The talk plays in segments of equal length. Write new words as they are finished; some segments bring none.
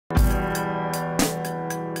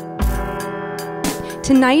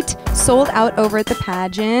Tonight, sold out over at the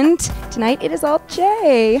Pageant. Tonight, it is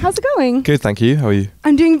Alt-J. How's it going? Good, thank you. How are you?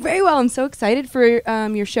 I'm doing very well. I'm so excited for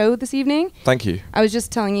your show this evening. Thank you. I was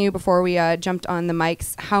just telling you before we jumped on the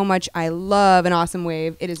mics how much I love An Awesome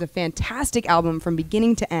Wave. It is a fantastic album from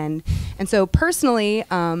beginning to end. And so personally,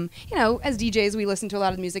 you know, as DJs, we listen to a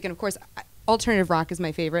lot of music, and of course, alternative rock is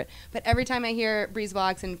my favorite. But every time I hear Breeze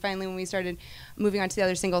Blocks, and finally when we started moving on to the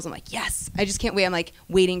other singles, I'm like, yes, I just can't wait. I'm like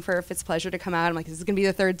waiting for If It's Pleasure to come out. I'm like, is this going to be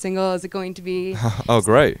the third single? Is it going to be? Oh,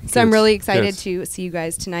 great. So I'm really excited to see you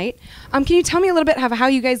guys tonight. Can you tell me a little bit how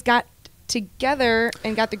you guys got together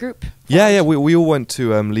and got the group? Yeah, we all went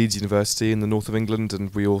to Leeds University in the north of England,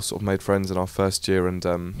 and we all sort of made friends in our first year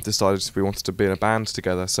and decided we wanted to be in a band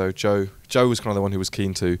together. So Joe was kind of the one who was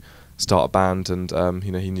keen to start a band, and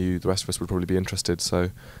you know, he knew the rest of us would probably be interested. So,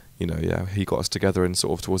 you know, yeah, he got us together in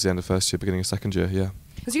sort of towards the end of first year, beginning of second year. Yeah.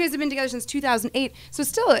 Because you guys have been together since 2008, so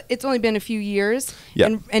still it's only been a few years.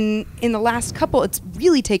 Yeah. And in the last couple, it's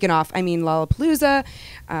really taken off. I mean, Lollapalooza,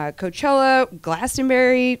 Coachella,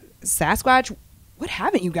 Glastonbury, Sasquatch. What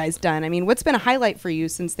haven't you guys done? I mean, what's been a highlight for you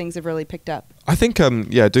since things have really picked up? I think,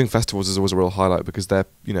 yeah, doing festivals is always a real highlight because they're,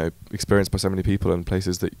 you know, experienced by so many people and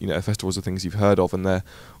places that, you know, festivals are things you've heard of, and they're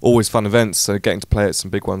always fun events. So getting to play at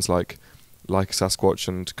some big ones like Sasquatch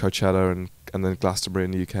and Coachella and then Glastonbury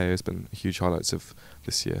in the UK has been huge highlights of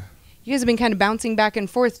this year. You guys have been kind of bouncing back and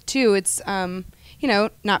forth too. It's you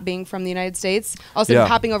know, not being from the United States, also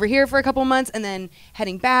hopping over here for a couple of months and then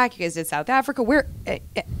heading back. You guys did South Africa. Where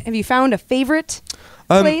have you found a favorite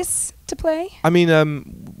place to play? I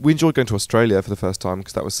mean, we enjoyed going to Australia for the first time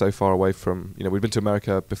because that was so far away from, you know, we'd been to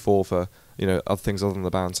America before for, you know, other things other than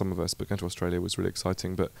the band, some of us, but going to Australia was really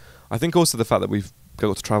exciting. But I think also the fact that we've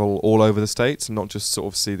got to travel all over the States and not just sort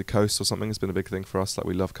of see the coast or something has been a big thing for us. Like,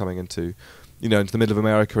 we love coming into, you know, into the middle of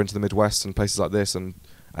America, into the Midwest and places like this, and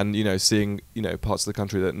you know, seeing, you know, parts of the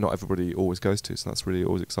country that not everybody always goes to. So that's really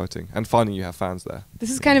always exciting. And finding you have fans there. This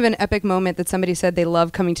is kind of an epic moment that somebody said they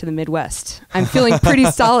love coming to the Midwest. I'm feeling pretty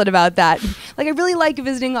solid about that. Like, I really like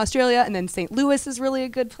visiting Australia, and then St. Louis is really a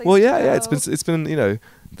good place. Well, yeah, it's been, you know,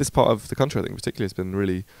 this part of the country, I think particularly, has been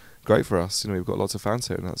really great for us. You know, we've got lots of fans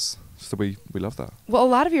here, and that's, so we love that. Well, a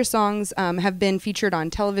lot of your songs have been featured on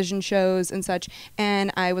television shows and such, and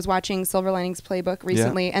I was watching Silver Linings Playbook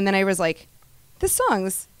recently, and then I was like, this song,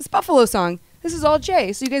 this Buffalo song, this is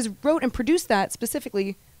Alt-J. So you guys wrote and produced that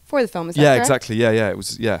specifically for the film, is that correct? Yeah, exactly. Yeah. It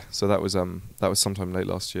was, yeah. So that was sometime late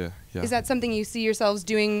last year. Yeah. Is that something you see yourselves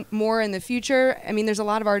doing more in the future? I mean, there's a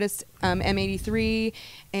lot of artists, M83,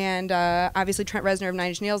 and obviously Trent Reznor of Nine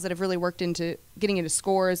Inch Nails, that have really worked into getting into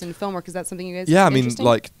scores and film work. Is that something you guys? Yeah, I mean,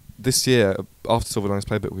 like, this year, after Silver Linings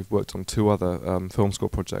Playbook, we've worked on 2 other film score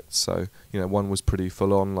projects. So, you know, one was pretty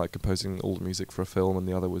full on, like composing all the music for a film, and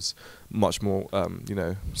the other was much more, you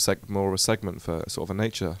know, more of a segment for sort of a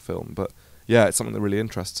nature film. But yeah, it's something that really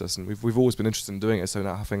interests us, and we've always been interested in doing it. So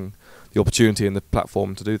now having the opportunity and the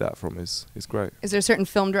platform to do that from is great. Is there a certain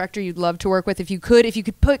film director you'd love to work with? If you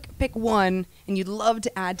could pick one, and you'd love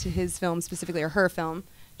to add to his film specifically, or her film?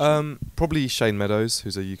 Probably Shane Meadows,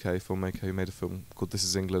 who's a UK filmmaker who made a film called This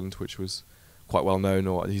Is England, which was quite well known.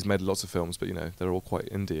 Or he's made lots of films, but, you know, they're all quite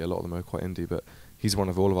indie. A lot of them are quite indie, but he's one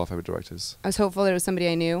of all of our favourite directors. I was hopeful there was somebody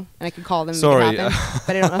I knew and I could call them and make it happen,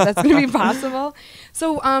 but I don't know if that's going to be possible.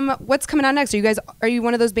 So what's coming out next? Are you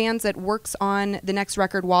one of those bands that works on the next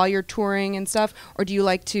record while you're touring and stuff, or do you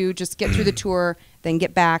like to just get through the tour, then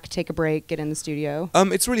get back, take a break, get in the studio?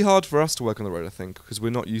 It's really hard for us to work on the road, I think, because we're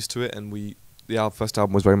not used to it, and the first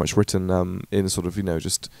album was very much written in sort of, you know,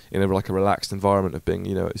 just in a relaxed environment of being,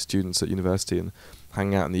 you know, students at university and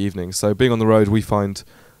hanging out in the evenings. So being on the road,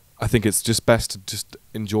 I think it's just best to just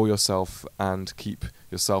enjoy yourself and keep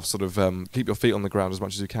yourself sort of, keep your feet on the ground as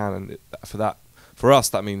much as you can. And for us,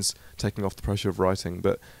 that means taking off the pressure of writing.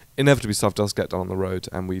 But inevitably stuff does get done on the road,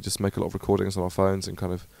 and we just make a lot of recordings on our phones and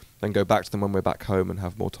kind of then go back to them when we're back home and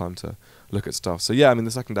have more time to look at stuff. So yeah, I mean,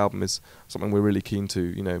 the second album is something we're really keen to,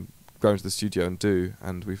 you know, go into the studio and do,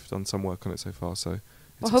 and we've done some work on it so far, so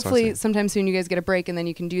well, hopefully sometime soon you guys get a break and then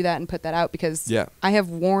you can do that and put that out, because I have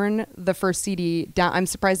worn the first CD down. I'm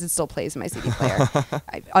surprised it still plays in my CD player.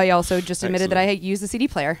 I also just admitted that I use the CD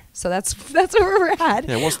player, so that's where we're at.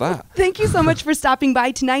 Yeah, what's that? Thank you so much for stopping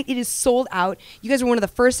by tonight. It is sold out. You guys are one of the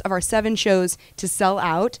first of our 7 shows to sell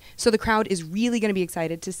out, so the crowd is really going to be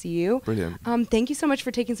excited to see you. Brilliant. Thank you so much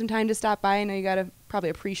for taking some time to stop by. I know you got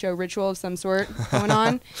probably a pre-show ritual of some sort going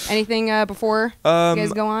on. Anything before you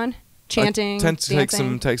guys go on? Chanting, I tend to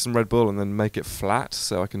dancing. take some Red Bull and then make it flat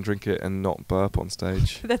so I can drink it and not burp on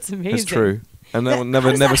stage. That's amazing. It's true. And How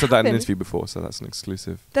never does that said that in an happen? interview before, so that's an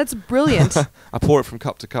exclusive. That's brilliant. I pour it from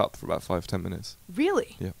cup to cup for about 5-10 minutes.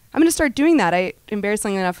 Really? Yeah. I'm going to start doing that. I,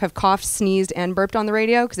 embarrassingly enough, have coughed, sneezed, and burped on the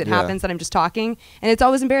radio because it Yeah. happens that I'm just talking. And it's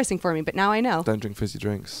always embarrassing for me, but now I know. Don't drink fizzy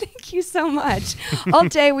drinks. Thank you so much.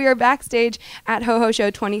 Alt-J, we are backstage at Ho Ho Show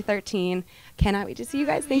 2013. Cannot wait to see you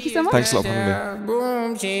guys. Thank you so much. Thanks a lot for having me.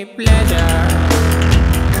 Boom, cheap pleasure.